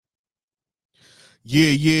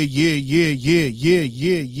Yeah.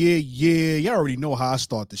 Y'all already know how I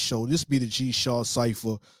start the show. This be the G Shaw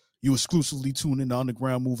Cypher. You exclusively tune in to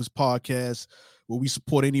Underground Movers Podcast, where we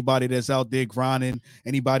support anybody that's out there grinding,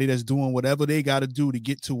 anybody that's doing whatever they got to do to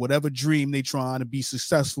get to whatever dream they trying to be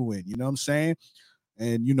successful in. You know what I'm saying?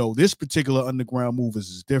 And this particular Underground Movers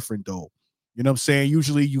is different though. You know what I'm saying?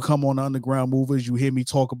 Usually you come on Underground Movers, you hear me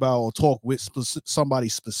talk about or talk with somebody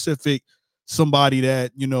specific, somebody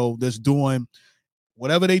that, that's doing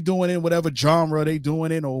whatever they doing in whatever genre they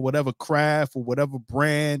doing in or whatever craft or whatever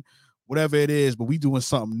brand, whatever it is. But we doing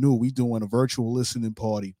something new. We doing a virtual listening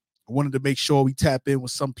party. I wanted to make sure we tap in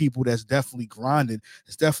with some people that's definitely grinding,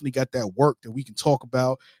 that's definitely got that work that we can talk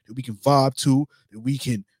about, that we can vibe to, that we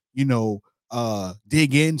can,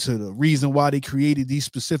 dig into the reason why they created these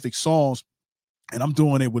specific songs. And I'm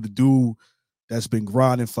doing it with a dude that's been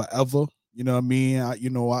grinding forever. You know what I mean?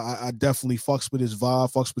 I definitely fucks with his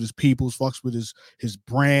vibe, fucks with his peoples, fucks with his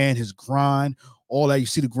brand, his grind, all that. You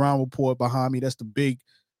see the grind report behind me. That's the big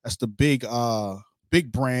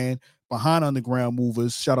brand behind Underground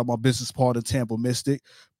Movers. Shout out my business partner, Tampa Mystic.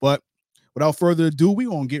 But without further ado, we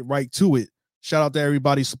gonna get right to it. Shout out to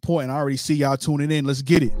everybody supporting. I already see y'all tuning in. Let's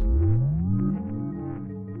get it.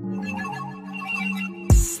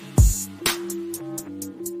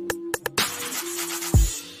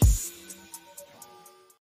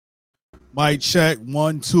 Mic check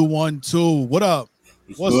 1 2 1 2. What up?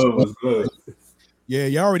 What's good? Yeah,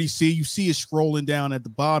 you already see. You see it scrolling down at the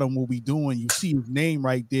bottom. What we doing? You see his name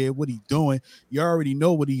right there. What he doing? You already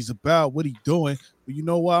know what he's about. What he doing? But you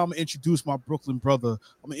know what? I'm gonna introduce my Brooklyn brother.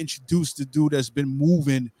 I'm gonna introduce the dude that's been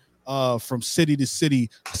moving from city to city.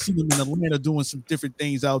 I see him in Atlanta doing some different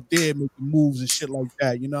things out there, making moves and shit like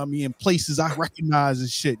that. You know what I mean? In places I recognize and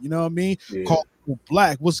shit. You know what I mean? Yeah. Called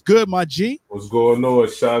Black. What's good, my G? What's going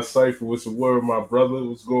on? Shaw Cypher, what's the word, my brother?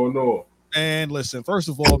 What's going on? And listen, first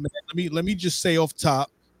of all, man, let me just say off top,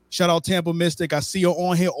 shout out Tampa Mystic. I see you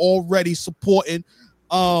on here already supporting.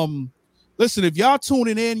 Listen, if y'all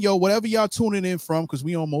tuning in, whatever y'all tuning in from, because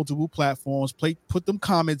we on multiple platforms, put them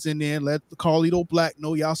comments in there. Let the Carlito Black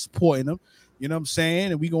know y'all supporting them. You know what I'm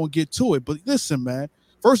saying? And we gonna get to it. But listen, man.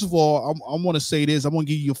 First of all, I want to say this. I'm going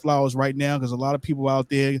to give you your flowers right now because a lot of people out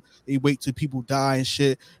there, they wait till people die and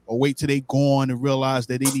shit or wait till they gone and realize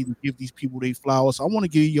that they need to give these people their flowers. So I want to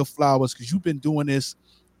give you your flowers because you've been doing this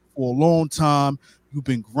for a long time. You've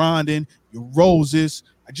been grinding your roses.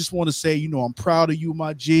 I just want to say, I'm proud of you,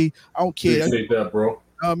 my G. I don't care. Appreciate that, bro.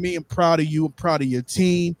 I mean, I'm proud of you. I'm proud of your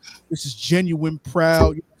team. This is genuine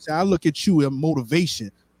proud. I look at you as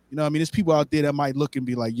motivation. You know what I mean? There's people out there that might look and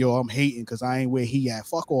be like, yo, I'm hating because I ain't where he at.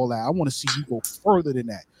 Fuck all that. I want to see you go further than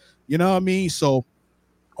that. You know what I mean? So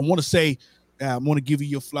I want to say, I want to give you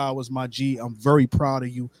your flowers, my G. I'm very proud of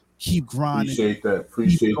you. Keep grinding.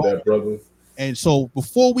 Appreciate that, brother. And so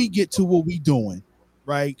before we get to what we doing,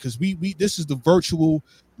 right? Because we this is the virtual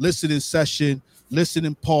listening session,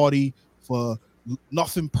 listening party for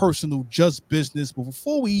nothing personal, just business. But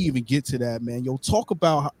before we even get to that, man, talk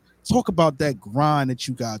about that grind that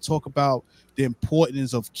you got. Talk about the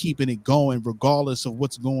importance of keeping it going regardless of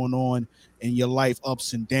what's going on in your life,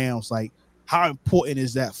 ups and downs. Like, how important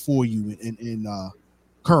is that for you in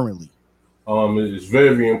currently? It's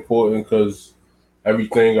very important because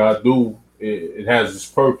everything I do, it has its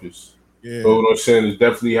purpose. Yeah. You know what I'm saying? It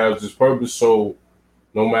definitely has its purpose. So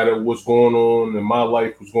no matter what's going on in my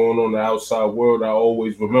life, what's going on in the outside world, I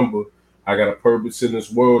always remember I got a purpose in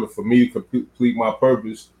this world. And for me to complete my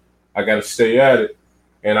purpose, I got to stay at it.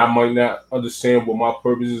 And I might not understand what my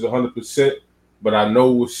purpose is 100%, but I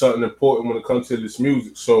know it's something important when it comes to this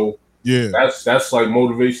music. So yeah, that's like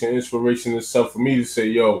motivation, inspiration and stuff for me to say,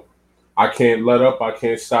 yo, I can't let up. I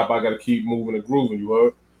can't stop. I got to keep moving and grooving. You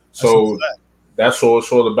heard? So that's all it's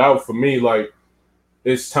all about for me. Like,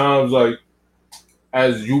 it's times like,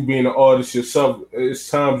 as you being an artist yourself, it's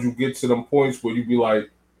times you get to them points where you be like,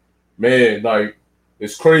 man, like,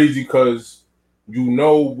 it's crazy because you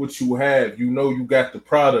know what you have, you got the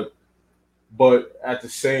product, but at the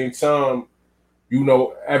same time,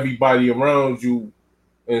 everybody around you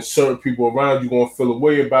and certain people around you gonna feel a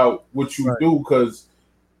way about what you do because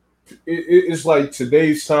it's like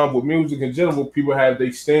today's time with music in general, people have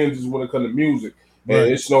their standards when it comes to music. Right.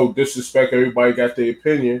 And it's no disrespect, everybody got their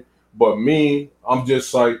opinion, but me, I'm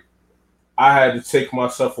just like, I had to take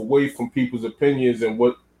myself away from people's opinions and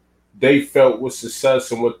what they felt was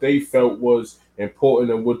success and what they felt was important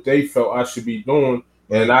and what they felt I should be doing.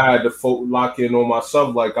 Right. And I had to lock in on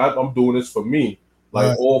myself. Like, I'm doing this for me,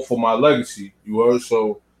 like all for my legacy. You heard?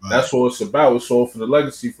 So that's what it's about. It's all for the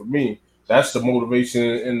legacy for me. That's the motivation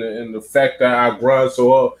and the fact that I grind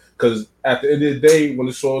so hard. Because at the end of the day, when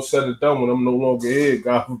it's all said and done, when I'm no longer here,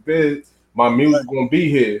 God forbid, my music gonna be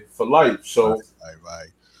here for life. So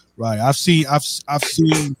right. I've seen.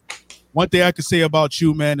 One thing I can say about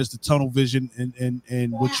you, man, is the tunnel vision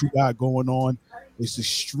and what you got going on. It's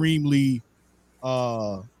extremely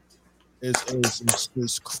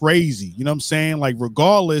it's crazy. You know what I'm saying? Like,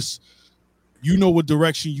 regardless, you know what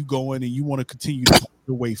direction you going and you want to continue to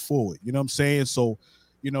the way forward. You know what I'm saying? So,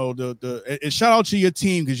 you know, and shout out to your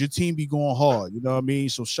team, because your team be going hard. You know what I mean?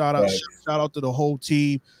 So shout out to the whole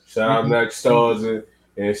team. Shout out Next Stars and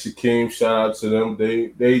Shaquem. Shout out to them. They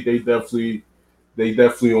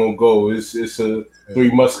definitely on go. It's a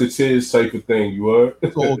Three Musketeers type of thing. You heard?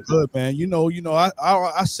 It's all good, man. You know.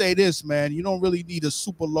 I say this, man. You don't really need a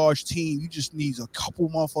super large team. You just need a couple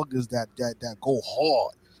motherfuckers that go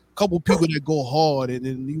hard. A couple people that go hard, and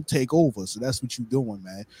then you take over. So that's what you're doing,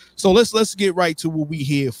 man. So let's get right to what we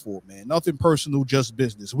here for, man. Nothing personal, just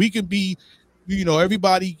business. We can be, you know,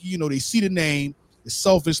 everybody. You know, they see the name. It's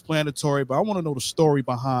self-explanatory, but I want to know the story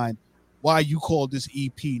behind why you call this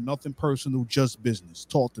EP Nothing Personal, Just Business.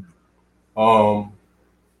 Talk to me.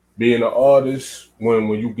 Being an artist, when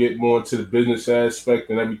you get more into the business aspect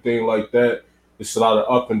and everything like that, it's a lot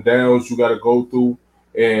of up and downs you got to go through.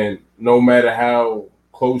 And no matter how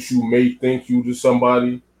close you may think you to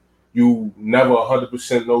somebody, you never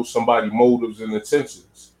 100% know somebody's motives and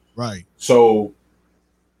intentions. Right. So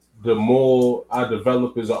the more I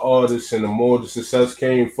develop as an artist and the more the success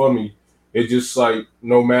came for me, it just like,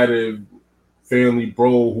 no matter family,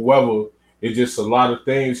 bro, whoever, it just a lot of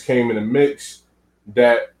things came in the mix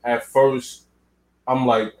that at first I'm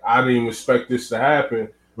like, I didn't even expect this to happen.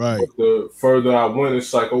 Right. But the further I went,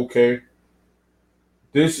 it's like, okay,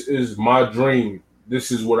 this is my dream.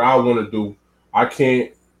 This is what I want to do. I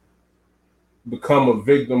can't become a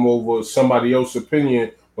victim over somebody else's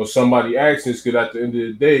opinion or somebody actions, because at the end of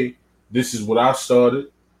the day, this is what I started.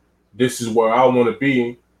 This is where I want to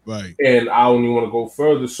be. Right. And I only want to go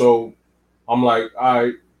further. So I'm like, all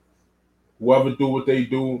right, whoever do what they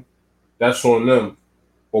do, that's on them.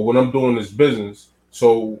 But what I'm doing is business.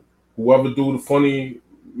 So whoever do the funny,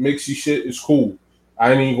 mixy shit is cool.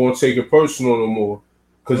 I ain't even gonna take it personal no more,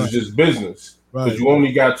 because It's just business. Because you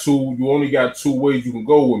only got two ways you can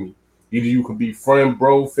go with me. Either you can be friend,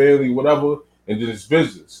 bro, family, whatever, and then it's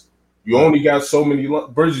business. You only got so many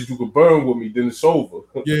bridges you can burn with me, then it's over.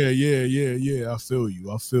 Yeah. I feel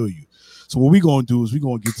you. So what we're going to do is we're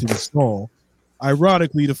going to get to the song.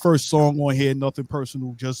 Ironically, the first song on here, Nothing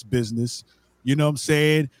Personal, Just Business. You know what I'm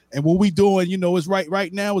saying? And what we doing, you know, is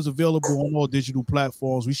right now is available on all digital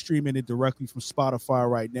platforms. We streaming it directly from Spotify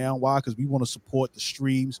right now. Why? Because we want to support the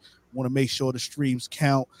streams. We want to make sure the streams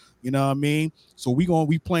count. You know what I mean? So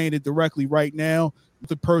we playing it directly right now.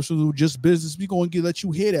 The Personal, Just Business. We going to let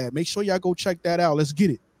you hear that. Make sure y'all go check that out. Let's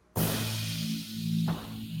get it.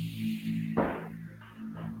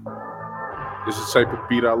 This is the type of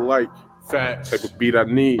beat I like. Facts. Type of beat I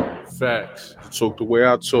need. Facts. To talk the way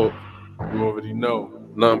I talk. You already know.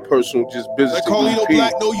 Non-personal, just business. Let Carlito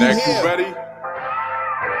Black know you here. You ready?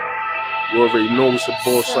 You already know it's a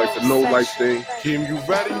boss life and no life thing. Kim, you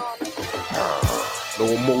ready? No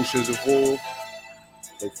emotions involved.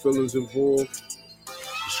 No feelings involved.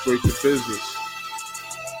 Straight to business.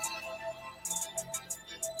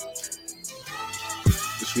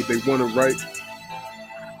 That's what they want to write.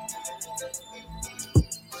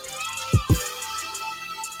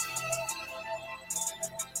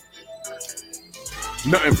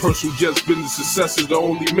 Nothing personal, just business. Success is the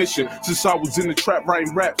only mission. Since I was in the trap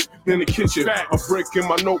writing raps in the kitchen, a brick in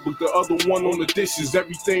my notebook, the other one on the dishes.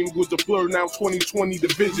 Everything was a blur, now 2020 the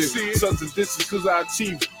vision. Sons and distance, cause I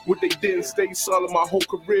achieved what they didn't. Stay solid my whole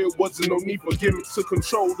career, wasn't no need for gimmicks. To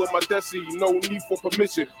control of my destiny, no need for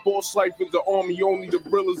permission. Boss life is the army, only the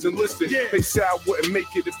realers enlisted. They said I wouldn't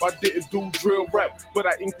make it if I didn't do drill rap, but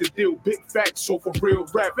I inked the deal, big facts, so for real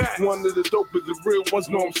rap. One of the dopest, the real ones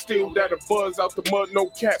know I'm still that. A buzz out the mud, no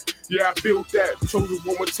cap. Yeah, I built that. Chosen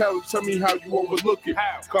woman talent, tell me how you overlook it.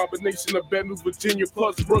 Combination of Benton, Virginia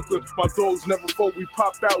plus Brooklyn. My dogs never fold, we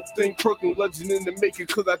popped out, thing crooking. Legend in the making,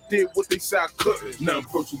 cause I did what they said I couldn't. Nothing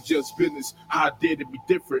personal, just business. How I did it be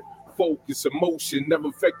different. Focus, emotion, never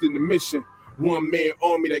affecting the mission. One man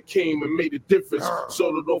army that came and made a difference.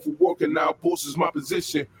 Started off with work and now boss is my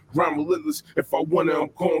position. Grind relentless, if I want it, I'm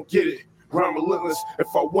gon' get it. Grind relentless, if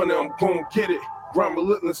I want it, I'm gon' get it. Grind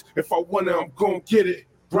relentless, if I want it, I'm gon' get it.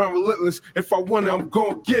 Brown relentless. If I want it, I'm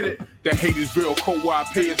gon' get it. The hate is real cold while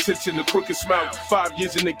I pay attention to crooked smile. 5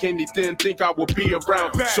 years in the game, they didn't think I would be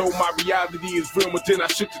around. So my reality is real, but then I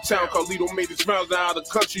shook the town. Carlito made his rounds out of the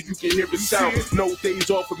country, you can hear it sound. No days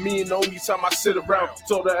off for me, and the only time I sit around.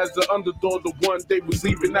 Told her as the underdog, the one day was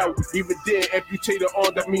leaving out. Even then, amputated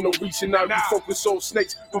arm, that mean no reaching out. You focus on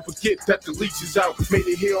snakes, but forget that the leash is out. Made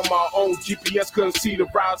it here on my own, GPS couldn't see the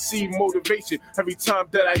ride, see motivation. Every time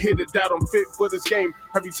that I hit it, that I'm fit for this game.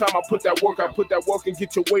 Every time I put that work and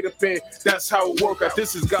get your weight up in. That's how it work out.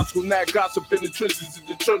 This is gospel, not gossip in the trenches, in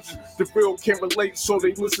the churches. The real can't relate, so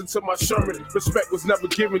they listen to my sermon. Respect was never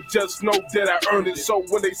given, just know that I earned it. So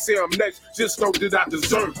when they say I'm next, just know that I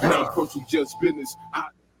deserve it. Not personal, just business.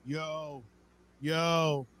 Yo. Yeah.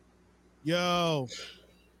 All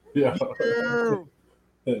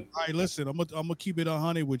right, listen, I'm gonna keep it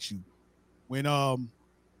 100 with you. When I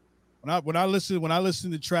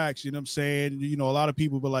listen to tracks, you know what I'm saying? You know, a lot of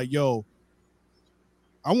people be like, yo,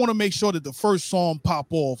 I want to make sure that the first song pop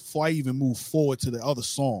off before I even move forward to the other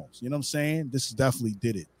songs. You know what I'm saying? This definitely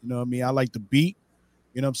did it. You know what I mean? I like the beat.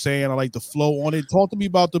 You know what I'm saying? I like the flow on it. Talk to me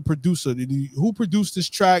about the producer. Who produced this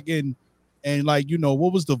track and like, you know,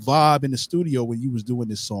 what was the vibe in the studio when you was doing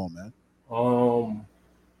this song, man?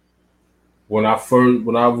 When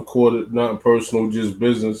I recorded Nothing Personal, Just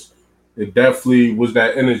Business, it definitely was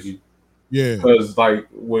that energy. Yeah. Because like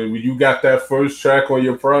when you got that first track on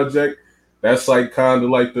your project, that's like kind of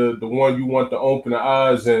like the one you want to open the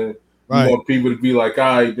eyes and you want people to be like,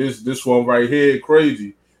 all right, this one right here,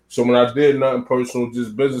 crazy. So when I did Nothing Personal,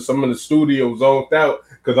 Just Business, I'm in the studio zoned out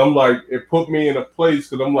because I'm like, it put me in a place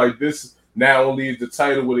because I'm like, this not only is the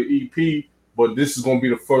title with an EP, but this is gonna be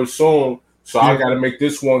the first song. So I got to make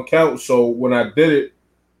this one count. So when I did it,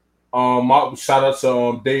 shout out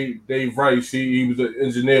to Dave Rice. He was the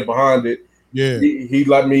engineer behind it. Yeah, he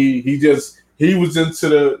let me. He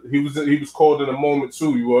was called in a moment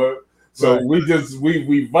too. You heard. So we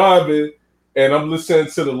vibing, and I'm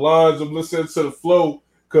listening to the lines. I'm listening to the flow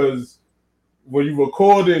because when you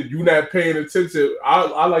record it, you're not paying attention.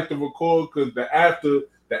 I like to record because the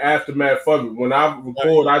aftermath of it. When I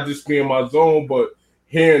record, I just be in my zone, but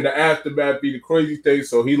hearing the aftermath be the crazy thing.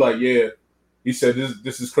 So he like, yeah, he said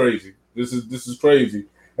this is crazy. This is crazy.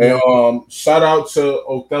 And shout out to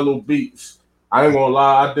Othello Beats. I ain't gonna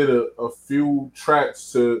lie, I did a few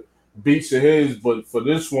tracks to beats of his, but for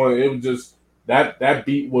this one, it was just that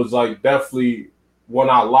beat was like definitely when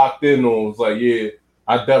I locked in on. It was like, yeah,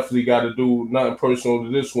 I definitely got to do Nothing Personal to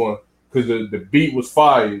this one because the beat was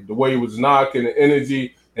fire, the way it was knocking, the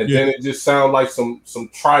energy, and then it just sounded like some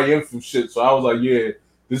triumphant shit. So I was like, yeah,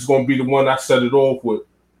 this is gonna be the one I set it off with.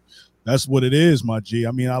 That's what it is, my G.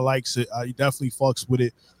 I mean, I likes it. I definitely fucks with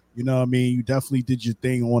it. You know what I mean? You definitely did your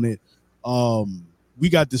thing on it. We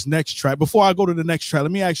got this next track. Before I go to the next track,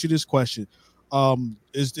 let me ask you this question.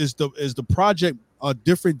 Is the project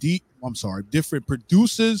different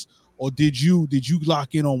producers, or did you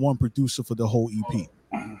lock in on one producer for the whole EP?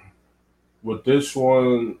 With this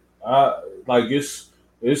one,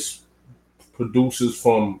 it's producers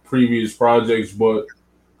from previous projects, but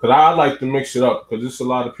because I like to mix it up because there's a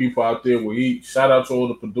lot of people out there with heat. Shout out to all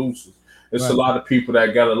the producers. There's a lot of people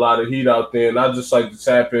that got a lot of heat out there, and I just like to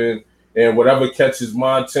tap in and whatever catches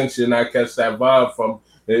my attention, I catch that vibe from.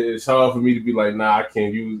 It's hard for me to be like, nah, I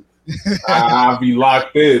can't use it. I'll be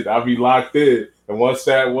locked in. And once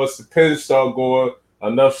the pins start going,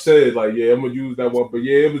 enough said, like, yeah, I'm gonna use that one. But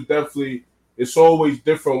yeah, it was definitely, it's always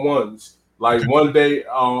different ones. Like one day,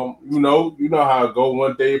 you know how it go.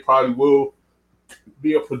 One day it probably will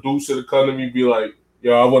be a producer to come to me and be like,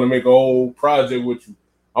 yo, I want to make a whole project with you.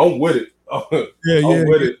 I'm with it.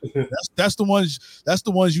 That's the ones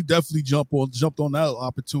you definitely jumped on that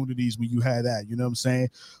opportunities when you had that, you know what I'm saying?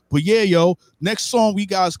 But yeah, yo, next song we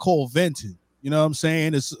got is called Venting. You know what I'm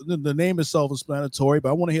saying? It's the name is self-explanatory, but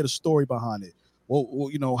I want to hear the story behind it. Well,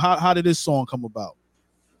 you know, how did this song come about?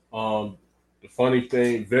 The funny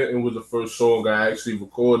thing, Venting was the first song I actually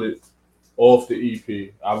recorded off the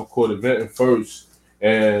EP. I recorded Venting first,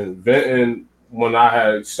 and Venting, when I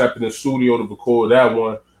had stepped in the studio to record that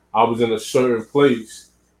one, I was in a certain place,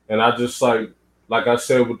 and I just like I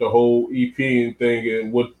said with the whole EP and thing,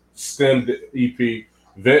 and what stemmed the EP,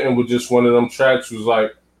 Venting was just one of them tracks. Was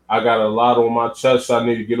like I got a lot on my chest I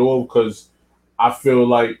need to get over because I feel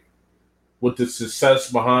like with the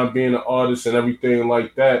success behind being an artist and everything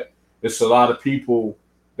like that, it's a lot of people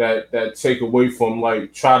that take away from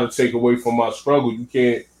try to take away from my struggle. You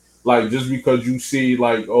can't just because you see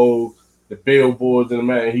the billboards and the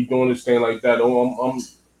man he doing this thing like that. I'm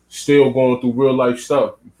still going through real life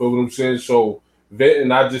stuff. You feel what I'm saying? So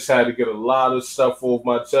Venting, I just had to get a lot of stuff off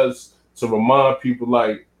my chest to remind people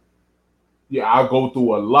like, yeah, I go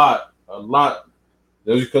through a lot.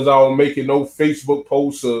 Just because I don't make it no Facebook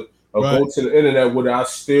posts or go to the internet with it, I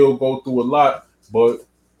still go through a lot. But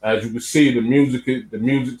as you can see, the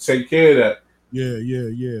music take care of that.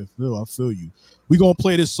 Yeah. I feel you. We gonna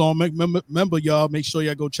play this song. Remember, y'all, make sure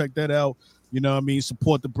y'all go check that out. You know what I mean?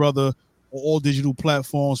 Support the brother on all digital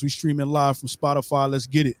platforms. We streaming live from Spotify. Let's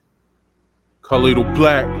get it. Carlito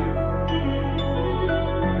Black.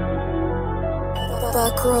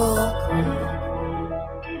 Back roll.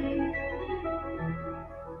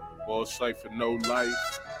 All Cypher, no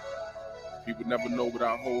life. People never know what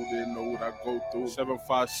I hold in, know what I go through.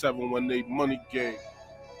 757 when they money game.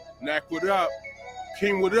 Knack, what up?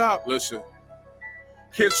 King, what up? Listen.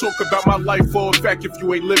 Can't talk about my life for a fact if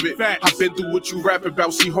you ain't live it. I've been through what you rap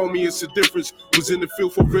about, see homie, it's a difference. Was in the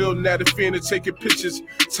field for real, now the fan of taking pictures.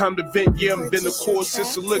 Time to vent, yeah, I'm been the core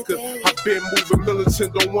since the liquor. I've been moving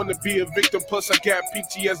militant, don't wanna be a victim. Plus I got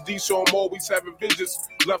PTSD, so I'm always having visions.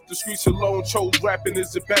 Left the streets alone, chose rapping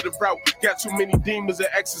is a better route. Got too many demons and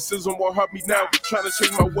exorcism won't hurt me now. Trying to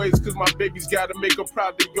change my ways, cause my babies gotta make them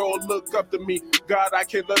proud. They all look up to me. God, I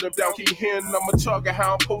can't let them down. Keep hearing I'm a target,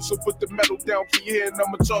 how I'm supposed to put the metal down. Keep hearing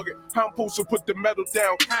I'm a target, how I'm supposed to put the metal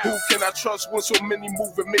down. Who can I trust when so many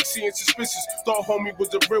moving, mixy and suspicious? Thought homie was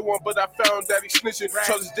the real one, but I found that he snitching.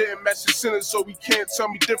 Charges didn't match his sentence, so he can't tell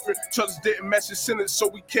me different. Charges didn't match his sentence, so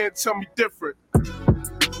he can't tell me different.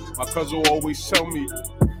 My cousin always tell me,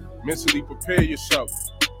 mentally prepare yourself.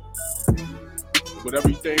 With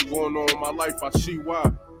everything going on in my life, I see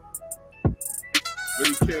why.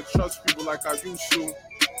 Really can't trust people like I used to.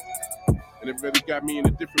 And it really got me in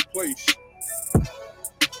a different place.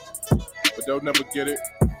 But they'll never get it.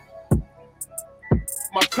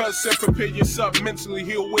 My cousin said prepare yourself mentally,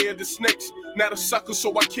 he aware of the snakes. Not a sucker,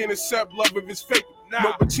 so I can't accept love if it's fake.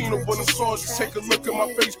 No patina when I'm sorry, just take a look at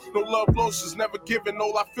my face. No love lost is never given,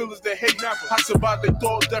 all I feel is the hate. I survived they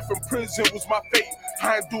thought death in prison was my fate.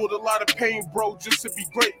 I endured a lot of pain, bro, just to be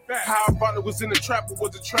great. How ironic was in the trap, but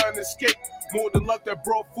wasn't trying to escape. More than luck that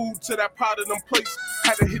brought food to that pot of them plates.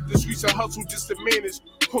 Had to hit the streets and hustle just to manage.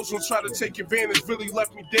 Coach will try to take advantage, really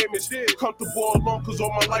left me damaged. Comfortable alone, cause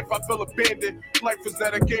all my life I felt abandoned. Life is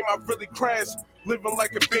not a game, I really crashed. Living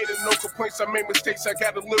like a bandit, no complaints, I made mistakes, I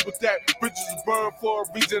gotta live with that. Bridges is burned for a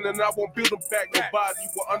reason and I won't build them back. Nobody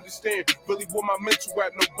will understand, really where my mental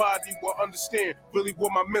at. Nobody will understand, really where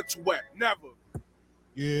my mental at. Never.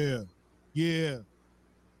 Yeah. You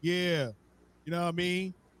know what I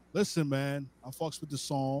mean? Listen, man, I fucks with the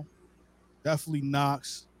song. Definitely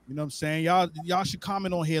knocks. You know what I'm saying? Y'all should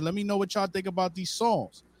comment on here. Let me know what y'all think about these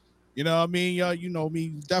songs. You know what I mean? Y'all, you know me.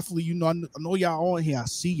 Definitely, you know, I know y'all on here. I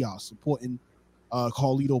see y'all supporting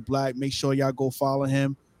Carlito Black. Make sure y'all go follow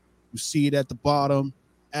him. You see it at the bottom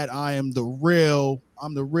at I'm the real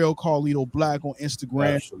Carlito Black on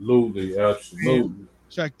Instagram. Absolutely. And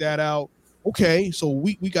check that out. Okay, so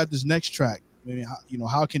we got this next track. I mean,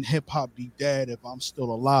 how can hip hop be dead if I'm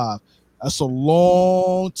still alive? That's a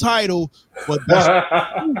long title, but that's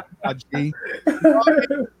it's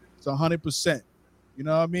 100%. You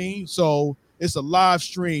know what I mean? So it's a live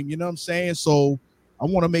stream. You know what I'm saying? So I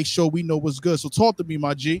want to make sure we know what's good. So talk to me,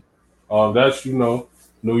 my G. That's New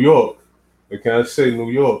York. What can I say?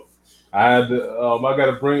 New York. I had to, I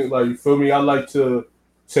gotta bring, like, you feel me? I like to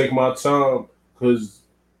take my time because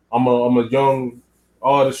I'm a young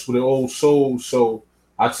artist with an old soul, so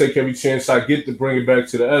I take every chance I get to bring it back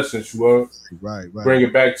to the essence. You know? Right. Bring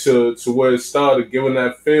it back to where it started, giving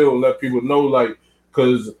that feel, let people know, like,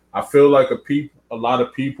 because I feel like a lot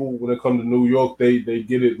of people when it comes to New York, they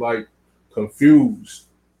get it like confused,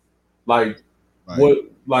 like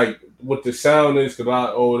what the sound is, because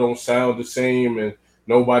it don't sound the same and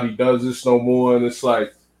nobody does this no more, and it's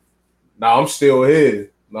like, nah, I'm still here.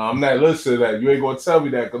 Nah, I'm not listening to that. You ain't gonna tell me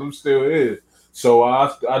that because I'm still here. So I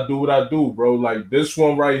do what I do, bro. Like this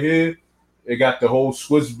one right here, it got the whole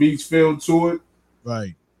Swiss Beats feel to it.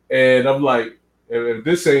 Right. And I'm like, if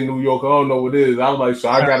this ain't New York, I don't know what it is. I'm like, so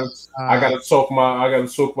I gotta talk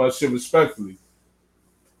my shit respectfully.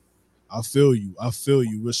 I feel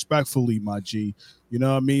you respectfully, my G. You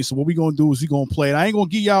know what I mean? So what we gonna do is we gonna play it. I ain't gonna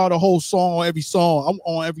give y'all the whole song on every song. I'm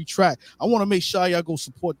on every track. I want to make sure y'all go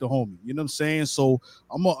support the homie. You know what I'm saying? So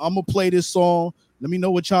I'm gonna play this song. Let me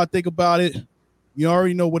know what y'all think about it. You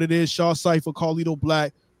already know what it is. Shaw Cypher, Carlito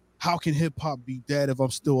Black. How can hip hop be dead if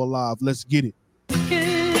I'm still alive? Let's get it.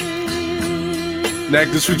 Nak,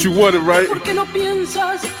 this what you wanted, right?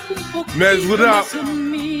 Mez, what up?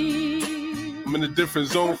 I'm in a different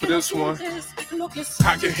zone for this one.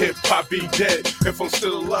 How can hip-hop be dead if I'm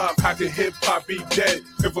still alive? How can hip-hop be dead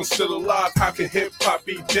if I'm still alive? How can hip-hop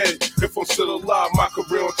be dead if I'm still alive? My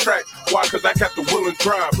career on track. Why? Cause I got the will and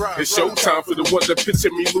drive. It's showtime for the ones that picture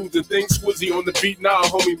me losing things. Swizzy on the beat now,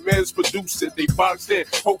 homie man's produced it. They boxed in,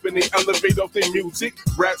 hoping they elevate off their music.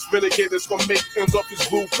 Raps renegade that's gonna make ends off his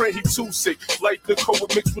blueprint. He too sick, like the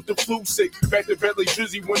COVID mixed with the flu sick. Back to Bentley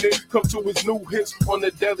Drizzy when it come to his new hits. On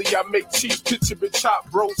the deli, I make cheese, picture and chop.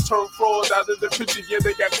 Bros turn fraud out of the picture, yeah,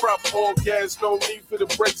 they got crop. All gas, no need for the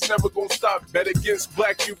brakes, never gonna stop. Bet against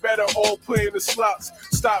black, you better all play in the slots.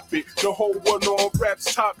 Stop it, the whole one on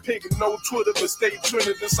raps top pick. No Twitter, but stay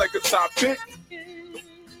trending just like a top pick.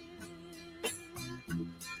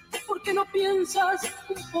 ¿Por qué no piensas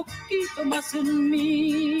un poquito más en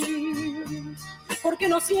mí? ¿Por qué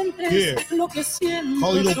no sientes lo que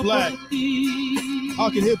siento yo por ti? How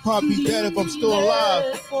can hip hop be dead if I'm still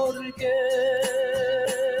alive?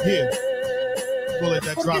 Yeah. We'll let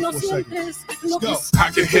that drop for a second. Let's go.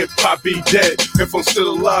 How can hip-hop be dead if I'm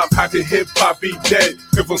still alive? How can hip-hop be dead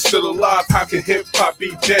if I'm still alive? How can hip-hop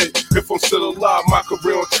be dead if I'm still alive? My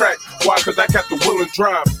career on track. Why? Cause I got the will and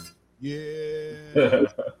drive. Yeah.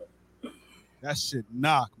 That shit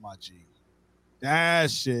knock, my G.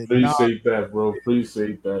 That shit Appreciate that, bro.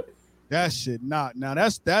 Appreciate that. That shit knock. Now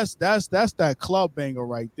that's that club banger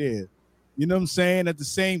right there. You know what I'm saying? At the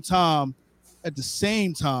same time,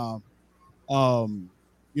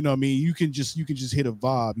 you know what I mean, you can just hit a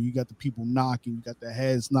vibe. You got the people knocking, you got the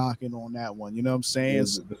heads knocking on that one. You know what I'm saying?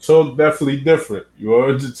 Yeah, the talk definitely different. You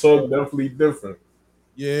heard the talk definitely different.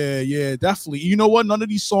 Yeah, definitely. You know what? None of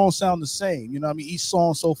these songs sound the same. You know what I mean? Each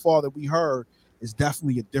song so far that we heard is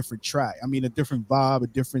definitely a different track. I mean, a different vibe, a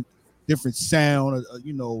different sound.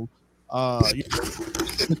 The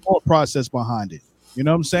thought process behind it. You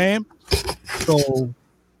know what I'm saying? So.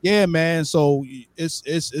 Yeah, man. So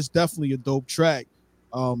it's definitely a dope track.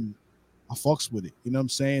 I fucks with it. You know what I'm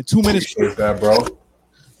saying? 2 minutes. Appreciate that, bro.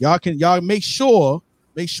 Y'all make sure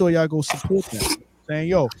y'all go support that. Saying,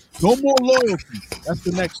 yo, no more loyalty. That's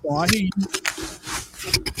the next song. I hear you.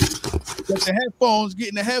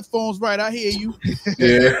 Getting the headphones right. I hear you.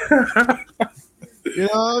 Yeah. You know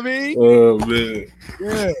what I mean? Oh man.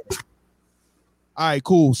 Yeah. All right,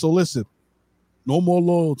 cool. So listen, no more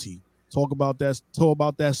loyalty. Talk about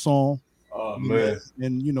that song. Oh man.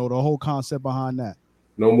 And you know the whole concept behind that.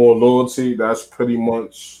 No more loyalty. That's pretty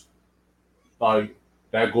much like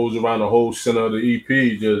that goes around the whole center of the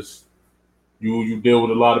EP. Just you deal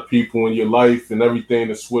with a lot of people in your life and everything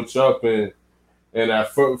to switch up and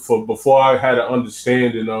at first, before I had an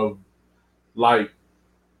understanding of like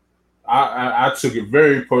I took it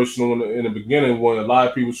very personal in the beginning when a lot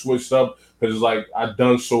of people switched up because it's like I'd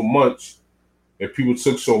done so much. And people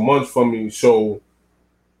took so much from me, so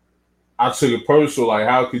I took it personal. Like,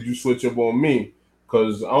 how could you switch up on me?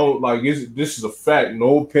 Because I don't like this is a fact.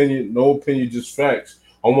 No opinion, just facts.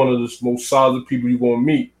 I'm one of the most solid people you're gonna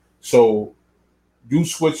meet. So you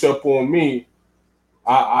switch up on me.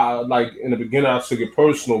 I like in the beginning I took it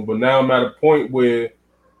personal, but now I'm at a point where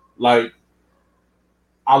like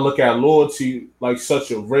I look at loyalty like such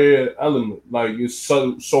a rare element. Like it's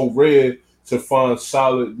so rare to find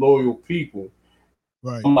solid, loyal people.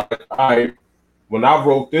 Right. I'm like, all right, when I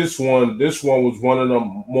wrote this one was one of the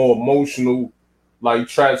more emotional like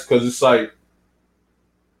tracks because it's like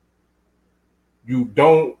you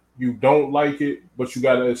don't like it, but you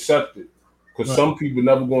gotta accept it. Because some people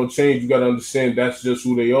never gonna change. You gotta understand that's just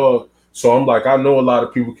who they are. So I'm like, I know a lot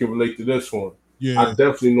of people can relate to this one. Yeah. I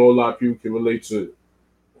definitely know a lot of people can relate to it.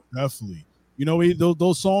 Definitely. You know,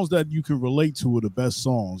 those songs that you can relate to are the best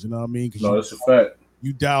songs. You know what I mean? No, that's a fact.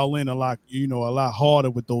 You dial in a lot harder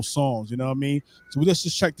with those songs. You know what I mean? So let's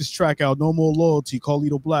just check this track out. No More Loyalty,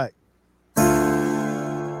 Carlito Black.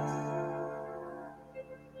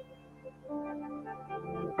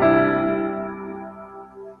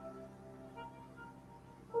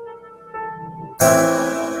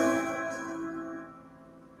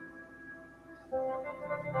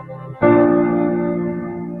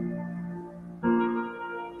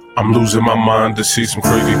 I'm losing my mind to see some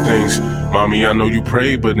crazy things. Mommy, I know you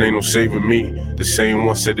pray, but ain't no saving me. The same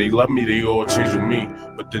ones said they love me, they all change with me.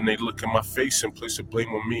 But then they look in my face and place the blame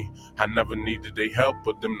on me. I never needed their help,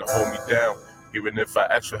 but them to hold me down. Even if I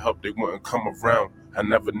asked for help, they wouldn't come around. I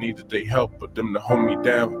never needed their help, but them to hold me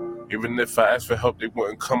down. Even if I asked for help, they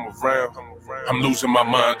wouldn't come around. I'm losing my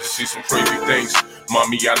mind to see some crazy things.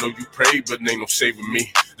 Mommy, I know you pray, but ain't no saving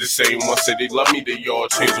me. The same ones say they love me, they all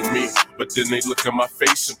change with me. But then they look at my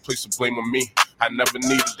face and place the blame on me. I never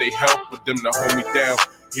needed their help, but them to hold me down.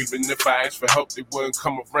 Even if I asked for help, they wouldn't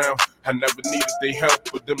come around. I never needed their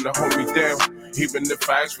help, but them to hold me down. Even if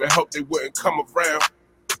I asked for help, they wouldn't come around.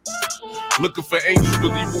 Looking for angels, but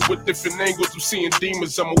even with different angles, I'm seeing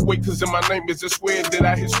demons. I'm awake cause in my nightmares, I swear that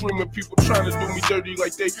I hear screaming. People trying to do me dirty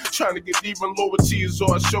like they trying to get even lower tears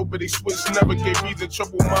or I show, but they switch. Never gave me the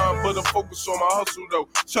trouble mind, but I focus on my hustle though.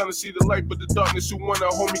 Trying to see the light, but the darkness who wanna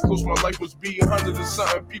hold me close. My life was being 100 and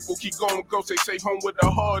something. People keep going ghosts, they say home where the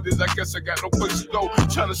heart is. I guess I got no place to go.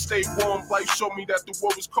 Trying to stay warm, life showed me that the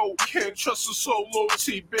world was cold. Can't trust a soul,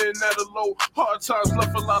 loyalty, been at a low. Hard times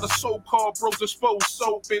left a lot of so-called bros exposed.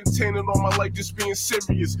 So been tainted on my life, just being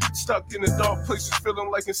serious. Stuck in the dark places, feeling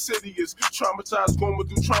like insidious. Traumatized, going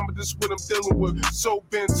through trauma, this what I'm dealing with. So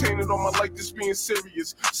been tainted on my life, just being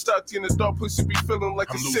serious. Stuck in the dark places, be feeling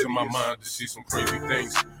like I'm losing my mind to see some crazy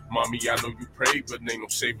things. Mommy, I know you pray, but they no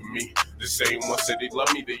saving me. The same ones said they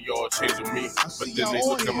love me, they all changing me. But then they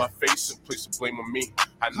look at my face and place the blame on me.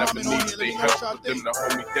 I never needed their help, but them to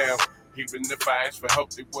hold me down. Even if I asked for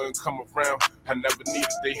help, they wouldn't come around. I never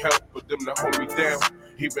needed their help, but them to hold me down.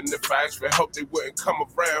 Even if I asked for help, they wouldn't come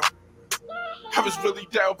around. I was really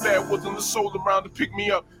down bad, wasn't a soul around to pick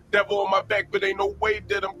me up. Devil on my back, but ain't no way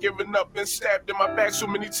that I'm giving up. Been stabbed in my back so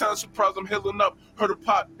many times, surprised I'm healing up. Heard a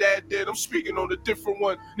pop, dad dead, I'm speaking on a different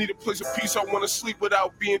one. Need a place of peace, I wanna sleep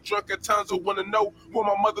without being drunk at times. I wanna know what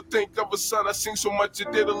my mother think of a son. I sing so much,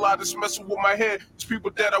 it did a lot, it's messing with my head. It's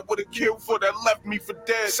people that I would've killed for that left me for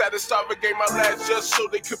dead. Satisfied, I gave my last just so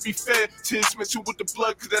they could be fed. Tears mixing with the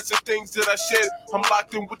blood, cause that's the things that I shed. I'm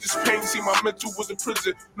locked in with this pain, see my mental was in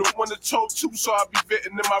prison. No one to talk to, so I be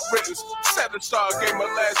venting in my writings. Satisfied, I gave my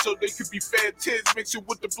last so they could be fed. Tears mixing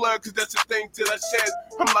with the blood, cause that's the things that I shed.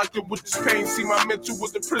 I'm locked in with this pain, see my mental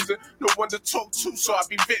was in prison. No one to talk to, so I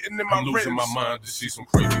be venting in my I'm losing my mind to see some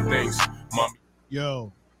crazy things. Mommy.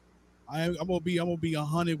 Yo, I'm gonna be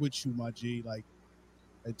 100 with you, my G. Like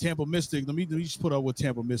at Tampa Mystic, let me just put up what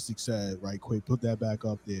Tampa Mystic said right quick. Put that back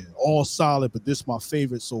up there. All solid, but this is my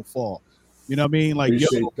favorite so far. You know what I mean? Like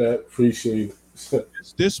Appreciate it.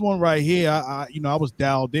 This one right here, I was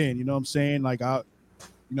dialed in. You know what I'm saying? Like I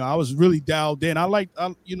was really dialed in.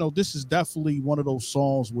 This is definitely one of those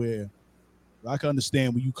songs where I can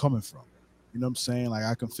understand where you coming from. You know what I'm saying? Like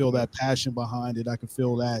I can feel that passion behind it. I can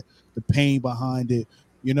feel that the pain behind it.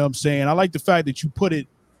 You know what I'm saying? I like the fact that you put it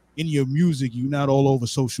in your music. You're not all over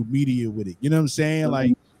social media with it. You know what I'm saying?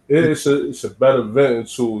 Like it's a better venting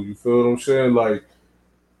tool. You feel what I'm saying? Like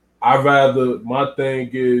my thing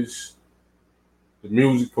is the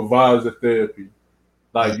music provides a therapy.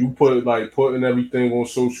 Like you putting everything on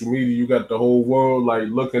social media, you got the whole world like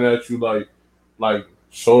looking at you like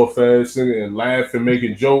so fast and laughing,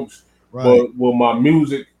 making jokes. Right. But with my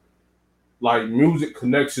music, like music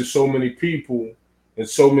connects to so many people, and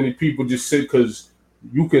so many people just sit because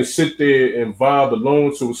you can sit there and vibe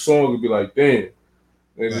alone to a song and be like, damn,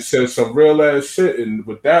 and it says some real ass shit. And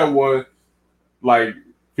with that one, like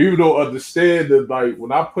people don't understand that like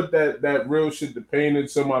when I put that real shit, the pain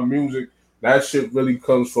into my music, that shit really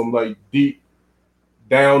comes from like deep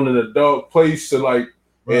down in a dark place to like,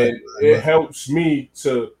 and it helps me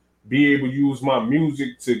to be able to use my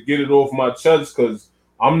music to get it off my chest because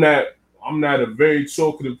I'm not a very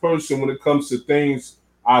talkative person when it comes to things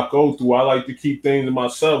I go through. I like to keep things to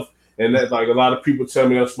myself, and that like a lot of people tell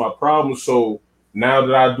me that's my problem. So now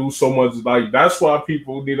that I do so much, like that's why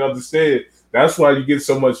people need to understand. That's why you get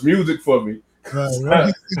so much music for me.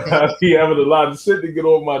 Right. I be having a lot of shit to get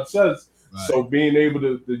off my chest. Right. So being able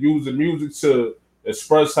to use the music to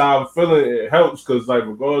express how I'm feeling, it helps because like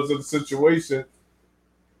regardless of the situation,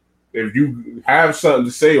 if you have something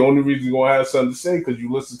to say, only reason you're gonna have something to say because you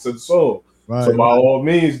listen to the song. Right, so by all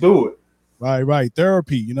means, do it. Right.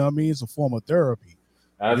 Therapy, you know what I mean? It's a form of therapy.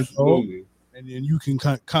 Absolutely. You know? And then you can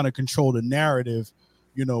kind of control the narrative,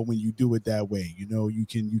 you know, when you do it that way. You know, you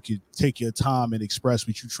can take your time and express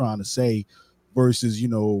what you're trying to say versus, you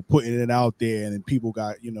know, putting it out there and then people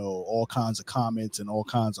got, you know, all kinds of comments and all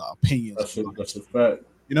kinds of opinions. That's a fact.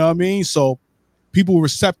 You know what I mean? So people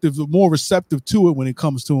more receptive to it when it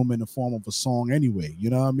comes to them in the form of a song anyway. You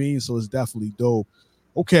know what I mean? So it's definitely dope.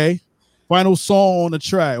 Okay. Final song on the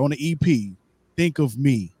track, on the EP, Think of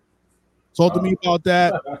Me. Talk to me about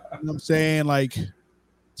that. You know what I'm saying? Like,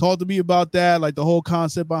 talk to me about that, like the whole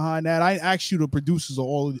concept behind that. I asked you the producers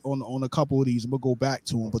all on a couple of these. I'm going to go back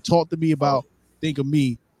to them. But talk to me about Think of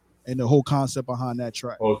Me and the whole concept behind that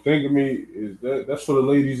track. Oh, Think of Me, that's for the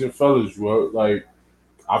ladies and fellas, bro. Like,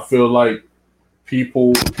 I feel like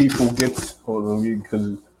people get hold on me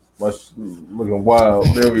because it's looking wild.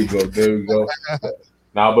 There we go.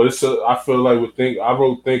 Nah, but I feel like I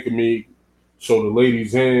wrote Think of Me so the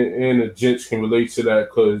ladies and the gents can relate to that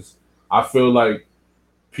because I feel like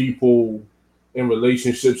people in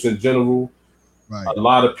relationships in general. Right. A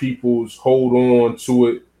lot of people hold on to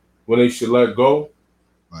it when they should let go.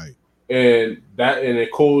 Right. And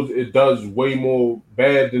it does way more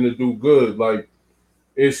bad than it do good. Like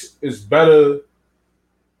it's better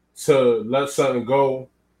to let something go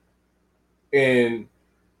and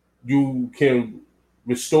you can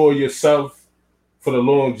restore yourself for the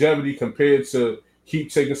longevity compared to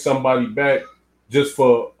keep taking somebody back just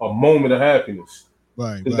for a moment of happiness.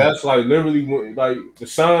 Right. That's like literally when, like the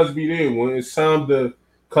signs be there when it's time to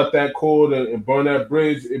cut that cord and burn that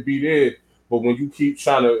bridge, it be there. But when you keep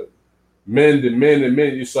trying to mend,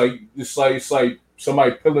 it's like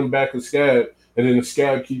somebody peeling back a scab, and then the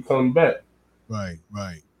scab keep coming back. Right.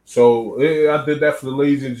 So I did that for the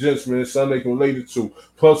ladies and gents, man. Something they can relate it to.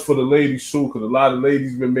 Plus for the ladies too, because a lot of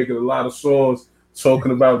ladies been making a lot of songs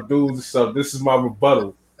talking about dudes and stuff. This is my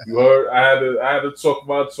rebuttal. You heard? I had to talk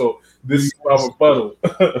about it, so this is my rebuttal.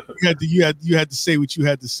 you had to say what you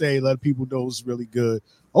had to say. Let people know it's really good.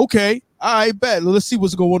 Okay, all right, bet. Let's see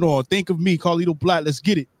what's going on. Think of me, Carlito Black. Let's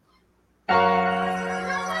get it.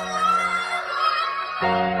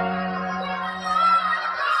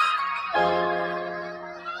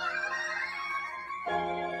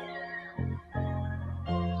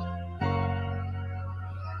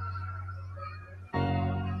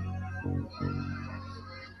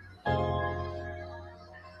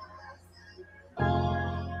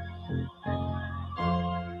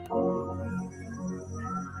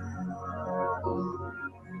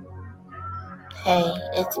 Hey,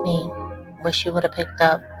 it's me. Wish you would have picked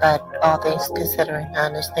up, but all things considering, I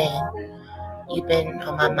understand. You've been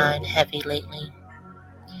on my mind heavy lately.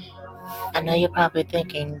 I know you're probably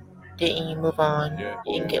thinking, didn't you move on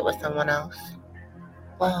and get with someone else?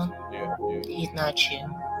 Well, he's not you.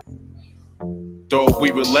 Though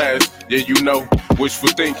we would last, yeah, you know, wishful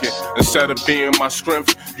thinking. Instead of being my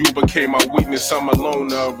strength, you became my weakness. I'm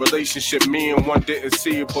alone, a relationship me and one didn't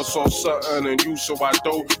see it, but saw something in you, so I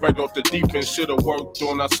dove right off the deep end. Should've worked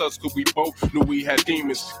on ourselves, cause we both knew we had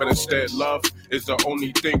demons. But instead, love is the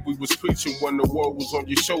only thing we was preaching. When the world was on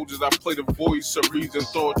your shoulders, I played a voice, a reason,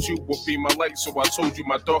 thought you would be my light, so I told you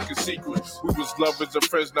my darkest secrets. We was lovers and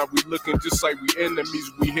friends, now we looking just like we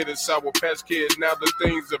enemies. We hit a Sour Patch Kid, now the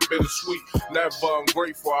things are bittersweet. Never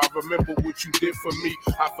ungrateful, I remember what you did for me.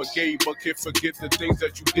 I forgave, but can't forget the things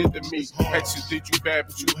that you did to me. Exes did you bad,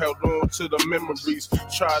 but you held on to the memories.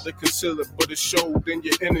 Tried to conceal it, but it showed in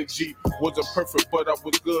your energy. Wasn't perfect, but I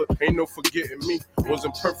was good. Ain't no forgetting me.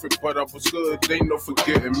 Wasn't perfect, but I was good. Ain't no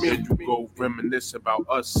forgetting me. You go reminisce about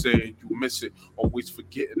us, saying you miss it. Always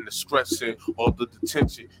forgetting the stress and all the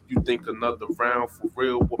detention. You think another round for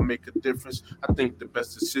real will make a difference? I think the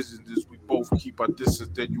best decision is we both keep our distance.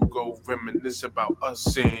 Then you go reminisce about us,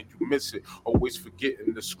 saying you miss it. Always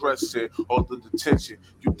forgetting the stress and all the detention.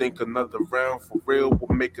 You think another round for real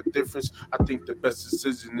will make a difference? I think the best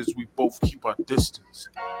decision is we both keep our distance.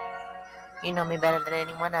 You know me better than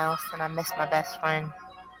anyone else, and I miss my best friend.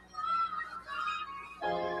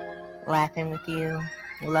 Laughing with you,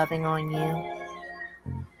 loving on you.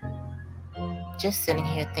 Just sitting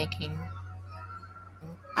here thinking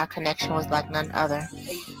our connection was like none other.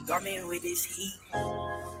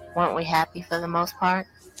 Weren't we happy for the most part?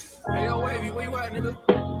 Hey, yo, Wavy, where you at, nigga?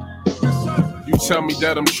 You tell me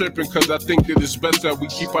that I'm tripping, cause I think that it's best that we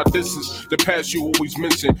keep our distance. The past you always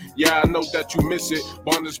mention, yeah, I know that you miss it.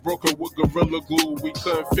 Bond is broken with Gorilla Glue, we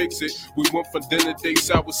couldn't fix it. We went for dinner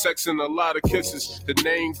dates, out with sex and a lot of kisses. The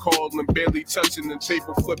name calling, barely touching, and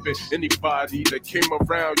table flipping. Anybody that came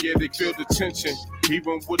around, yeah, they feel the tension.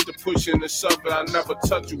 Even with the pushing and shoving, I never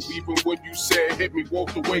touch you. Even when you said hit me,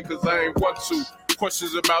 walked away, cause I ain't want to.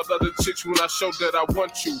 Questions about other chicks when I showed that I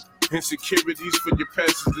want you. Insecurities for your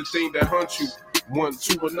past is the thing that haunts you. One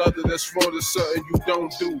to another, that's wrong, that's something you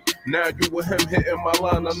don't do. Now you with him hitting my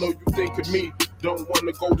line, I know you think of me. Don't want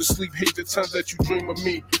to go to sleep, hate the times that you dream of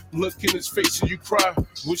me. Look in his face and you cry,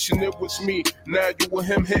 wishing it was me. Now you with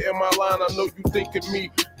him hitting my line, I know you think of me.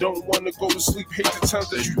 Don't want to go to sleep, hate the times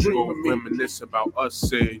that you dream of me. Reminisce about us,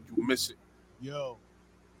 saying you miss it. Yo.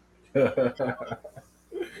 That's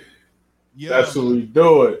what we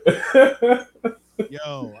do it.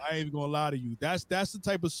 Yo, I ain't even gonna lie to you. That's the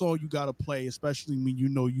type of song you gotta play, especially when you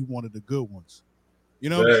know you one of the good ones.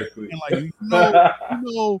 You know, exactly. Like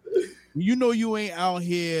you know you ain't out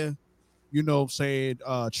here, you know, saying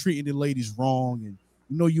treating the ladies wrong, and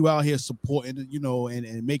you know you out here supporting, you know,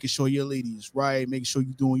 and making sure your lady is right, making sure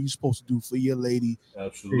you're doing what you're supposed to do for your lady.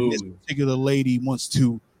 Absolutely. And this particular lady wants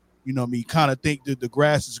to, you know what I mean, kind of think that the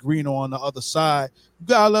grass is greener on the other side. You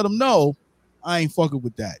gotta let them know I ain't fucking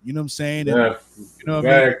with that. You know what I'm saying? Yeah, you know what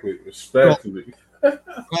exactly. I mean? Respectfully.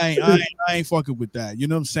 I ain't fucking with that. You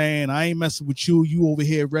know what I'm saying? I ain't messing with you. You over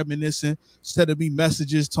here reminiscing, sending me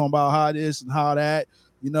messages talking about how this and how that.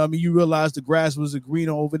 You know what I mean? You realize the grass was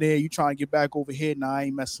greener over there. You trying to get back over here. Nah, I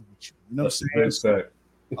ain't messing with you. You know what I'm saying?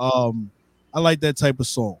 I like that type of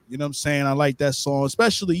song. You know what I'm saying? I like that song.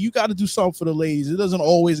 Especially, you got to do something for the ladies. It doesn't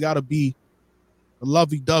always got to be a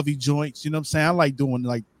lovey-dovey joints. You know what I'm saying? I like doing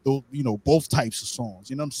like those, you know, both types of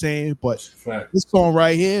songs. You know what I'm saying? But this song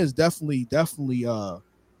right here is definitely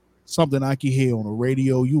something I can hear on the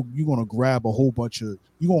radio. You're gonna grab a whole bunch of,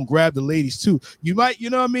 you're gonna grab the ladies too. You might, you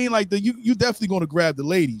know what I mean? Like you definitely gonna grab the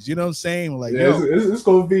ladies. You know what I'm saying? Like, yeah, it's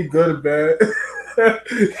gonna be good and bad.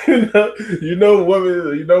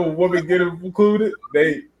 women get included.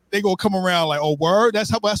 They gonna come around like, oh word,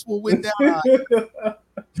 that's what went down.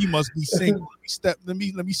 He must be single. Let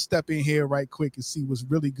me step in here right quick and see what's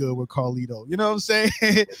really good with Carlito. You know what I'm saying?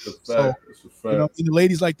 So, you know, the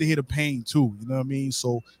ladies like to hear the pain too. You know what I mean?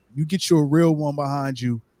 So you get your real one behind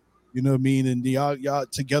you. You know what I mean? And y'all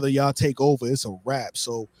together, y'all take over. It's a wrap.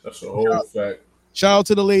 So that's a whole fact. Shout out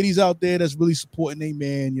to the ladies out there that's really supporting their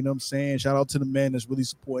man. You know what I'm saying? Shout out to the men that's really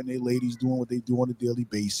supporting their ladies, doing what they do on a daily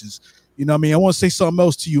basis. You know what I mean? I want to say something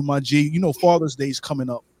else to you, my G. You know, Father's Day is coming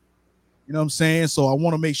up. You know what I'm saying? So I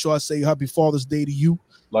want to make sure I say happy Father's Day to you.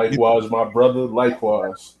 Likewise, my brother.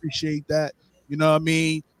 Likewise. Appreciate that. You know what I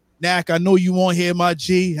mean? Knack, I know you on here, my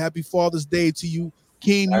G. Happy Father's Day to you.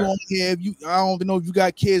 King, you on here. I don't even know if you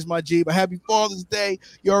got kids, my G, but happy Father's Day.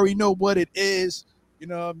 You already know what it is. You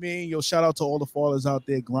know what I mean? Yo, shout out to all the fathers out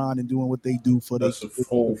there grinding, doing what they do for that's a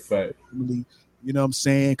full fact. You know what I'm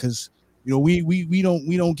saying? Because you know we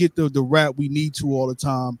don't get the rap we need to all the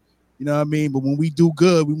time. You know what I mean? But when we do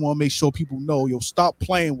good, we want to make sure people know, yo, stop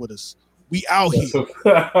playing with us. We out here.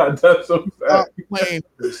 That's a fact. Stop playing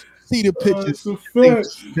with us. See the pictures.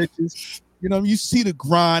 Pictures. You know, you see the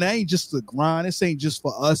grind. It ain't just the grind. This ain't just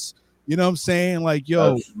for us. You know what I'm saying? Like,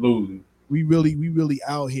 yo, absolutely. We really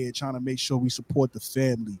out here trying to make sure we support the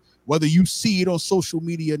family. Whether you see it on social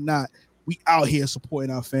media or not, we out here supporting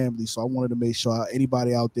our family. So I wanted to make sure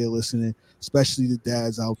anybody out there listening, especially the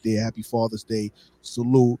dads out there, happy Father's Day.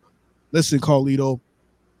 Salute. Listen, Carlito,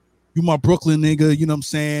 you my Brooklyn nigga, you know what I'm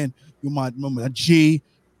saying? You my G.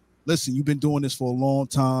 Listen, you've been doing this for a long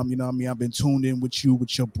time. You know what I mean? I've been tuned in with you,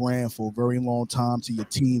 with your brand for a very long time, to your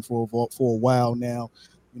team for a while now.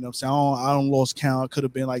 You know what I'm saying? I don't lost count. It could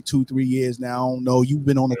have been like 2-3 years now. I don't know. You've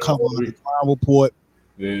been on the cover of the Crime Report.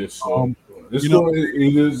 Yes. You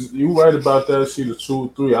right about that. See the 2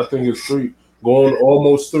 or 3. I think it's 3. Going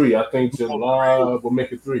almost 3. I think July will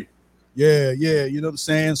make it 3. Yeah. You know what I'm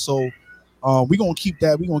saying? So we're gonna keep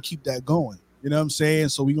that. We're gonna keep that going. You know what I'm saying?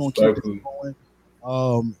 So we're gonna keep it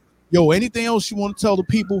going. Yo, anything else you want to tell the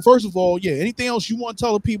people? First of all, yeah, anything else you want to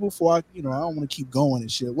tell the people before I don't want to keep going and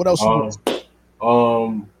shit. What else you want?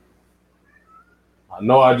 I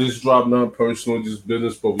know I just dropped nothing personal, just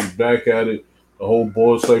business, but we back at it. The whole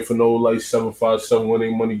board site for No Light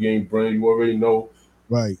 75718 Money Game brand. You already know.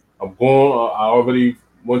 Right. I'm going. I already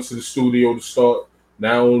went to the studio to start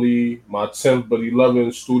not only my 10th but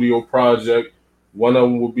 11th studio project. One of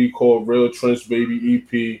them will be called Real Trench Baby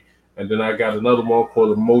EP. And then I got another one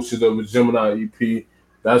called Emotions of a Gemini EP.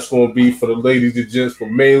 That's going to be for the ladies and gents, but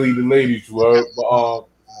mainly the ladies, right? But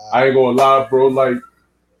I ain't going to lie, bro. Like,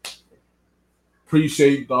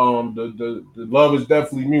 appreciate the love is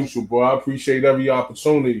definitely mutual, bro. I appreciate every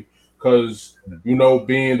opportunity because, you know,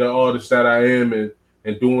 being the artist that I am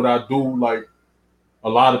and doing what I do, like, a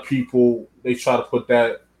lot of people, they try to put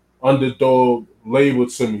that underdog label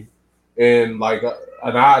to me. And, like,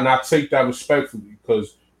 and I take that respectfully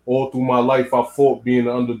because all through my life, I fought being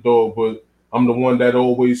the underdog, but I'm the one that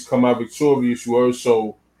always come out victorious, you heard?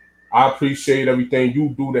 So I appreciate everything you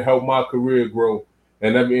do to help my career grow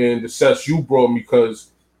and the success you brought me, because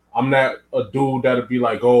I'm not a dude that'll be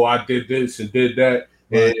like, oh, I did this and did that,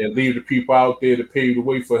 right, and leave the people out there to pave the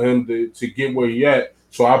way for him to get where he at.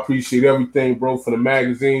 So I appreciate everything, bro, from the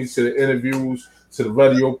magazines to the interviews to the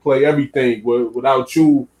radio play, everything. Without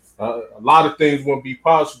you, a lot of things wouldn't be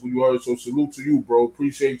possible, you heard? So salute to you, bro.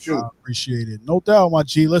 Appreciate you. I appreciate it. No doubt, my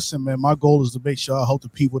G. Listen, man, my goal is to make sure I help the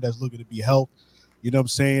people that's looking to be helped. You know what I'm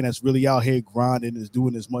saying? That's really out here grinding, is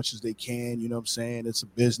doing as much as they can. You know what I'm saying? It's a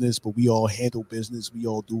business, but we all handle business. We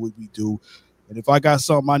all do what we do. And if I got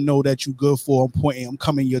something I know that you good for, I'm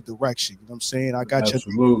coming your direction. You know what I'm saying? I got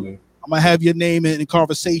Absolutely. I'm going to have your name in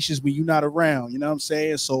conversations when you're not around. You know what I'm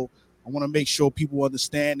saying? So I want to make sure people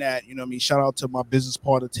understand that. You know what I mean? Shout out to my business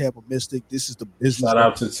partner, Tampa Mystic. This is the business. Shout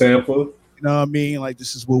out to Tampa. You know what I mean? Like,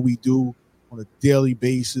 this is what we do on a daily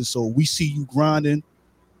basis. So we see you grinding.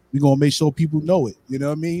 We're going to make sure people know it. You know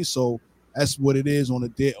what I mean? So That's what it is on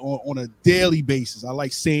a daily basis. I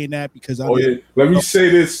like saying that because Let me say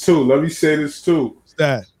this too. What's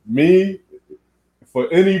that? Me, for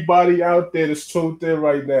anybody out there that's tuned in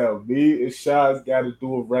right now, me and Shaz got to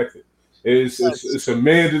do a record. It's a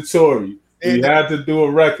mandatory. We had to do a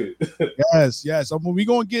record. Yes. We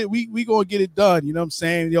gonna get it done. You know what I'm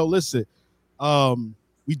saying? Yo, listen.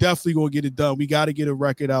 We definitely gonna get it done. We got to get a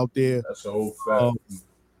record out there. That's a whole fact.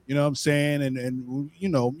 You know what I'm saying? And you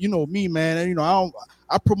know me, man. And,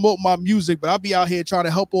 I promote my music, but I be out here trying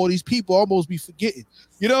to help all these people. Almost be forgetting.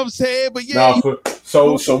 You know what I'm saying? But yeah.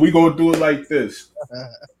 So we gonna do it like this.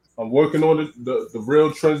 I'm working on the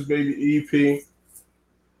Real Trends Baby EP.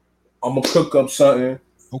 I'm gonna cook up something.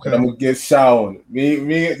 Okay. And I'm gonna get shower on it.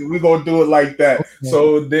 We gonna do it like that. Okay.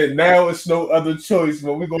 So then now it's no other choice,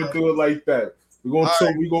 but we gonna do it like that. We're gonna talk.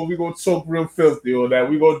 Right. We gonna talk real filthy on that.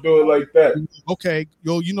 We gonna do it like that. Okay,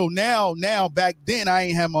 yo, now back then I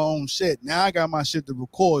ain't have my own shit. Now I got my shit to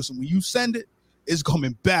record. So when you send it, it's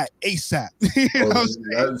coming back ASAP.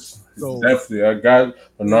 That's definitely. I got.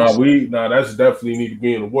 That's definitely need to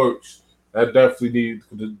be in the works. That definitely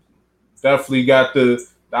got the.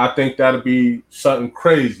 I think that'll be something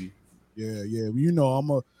crazy. Yeah.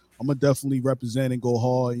 Well, I'm gonna definitely represent and go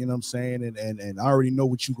hard, you know what I'm saying? And I already know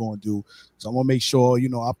what you're gonna do. So I'm gonna make sure,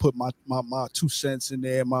 I put my 2 cents in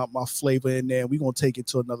there, my flavor in there, and we're gonna take it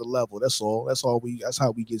to another level. That's all. That's how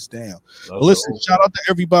we gets down. But listen, shout out to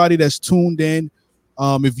everybody that's tuned in.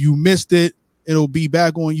 If you missed it, it'll be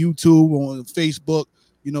back on YouTube, on Facebook,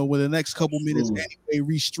 within the next couple minutes anyway,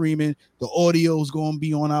 restreaming. The audio is gonna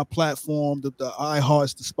be on our platform, the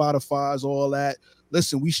iHearts, the Spotify's, all that.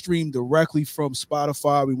 Listen, we stream directly from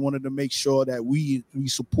Spotify. We wanted to make sure that we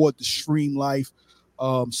support the stream life.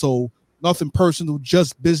 So nothing personal,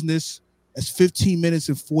 just business. That's 15 minutes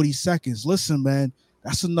and 40 seconds. Listen, man,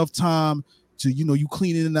 that's enough time to, you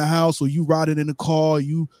cleaning in the house or you riding in the car.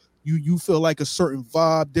 You feel like a certain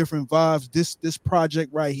vibe, different vibes. This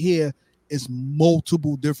project right here is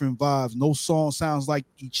multiple different vibes. No song sounds like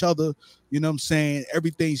each other. You know what I'm saying?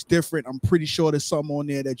 Everything's different. I'm pretty sure there's something on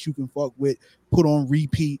there that you can fuck with, put on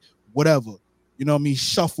repeat, whatever. You know what I mean?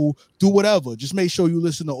 Shuffle, do whatever. Just make sure you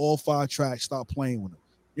listen to all 5 tracks. Stop playing with them.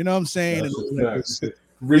 You know what I'm saying?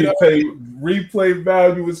 Replay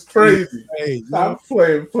value is crazy. Stop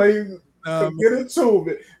playing. Get into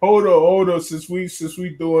it. Hold on. Since we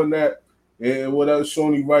doing that, and what else,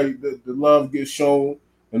 Shoney, right? The love gets shown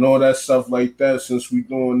and all that stuff like that. Since we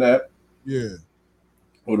doing that, yeah.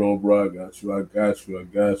 Hold on, bro. I got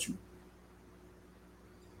you.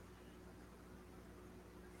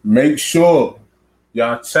 Make sure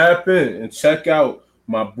y'all tap in and check out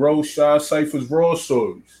my bro Shaw Cypher's Raw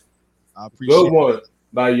Stories. I appreciate good one.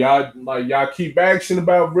 Like y'all keep asking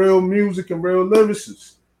about real music and real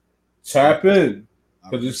lyricists. Tap in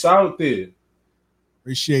because it's out there.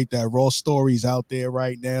 Appreciate that. Raw Stories out there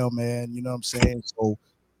right now, man. You know what I'm saying? So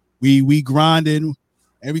we grinding.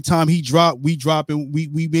 Every time he drop, we dropping.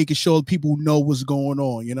 We making sure people know what's going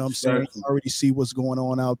on. You know what I'm saying? You already see what's going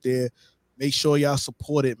on out there. Make sure y'all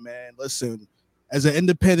support it, man. Listen, as an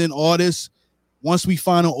independent artist, once we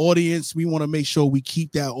find an audience, we want to make sure we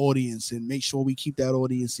keep that audience and make sure we keep that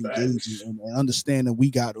audience engaged and understand that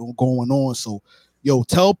we got going on. So,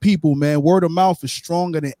 tell people, man, word of mouth is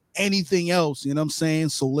stronger than anything else. You know what I'm saying?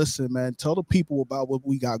 So listen, man, tell the people about what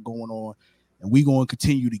we got going on, and we're going to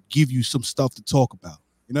continue to give you some stuff to talk about.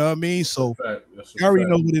 You know what I mean? So you already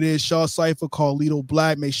know what it is. Shaw Cypher, Carlito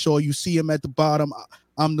Black. Make sure you see him at the bottom.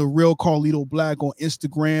 I'm the real Carlito Black on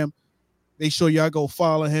Instagram. Make sure y'all go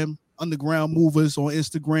follow him. Underground Movers on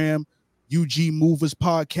Instagram. UG Movers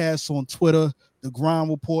Podcast on Twitter. The Grind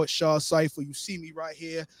Report, Shaw Cypher. You see me right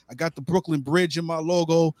here. I got the Brooklyn Bridge in my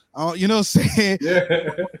logo. You know what I'm saying? Yeah.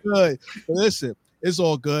 Good. But listen, it's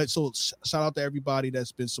all good. So shout out to everybody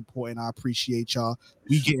that's been supporting. I appreciate y'all.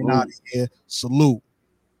 We getting out of here. Salute.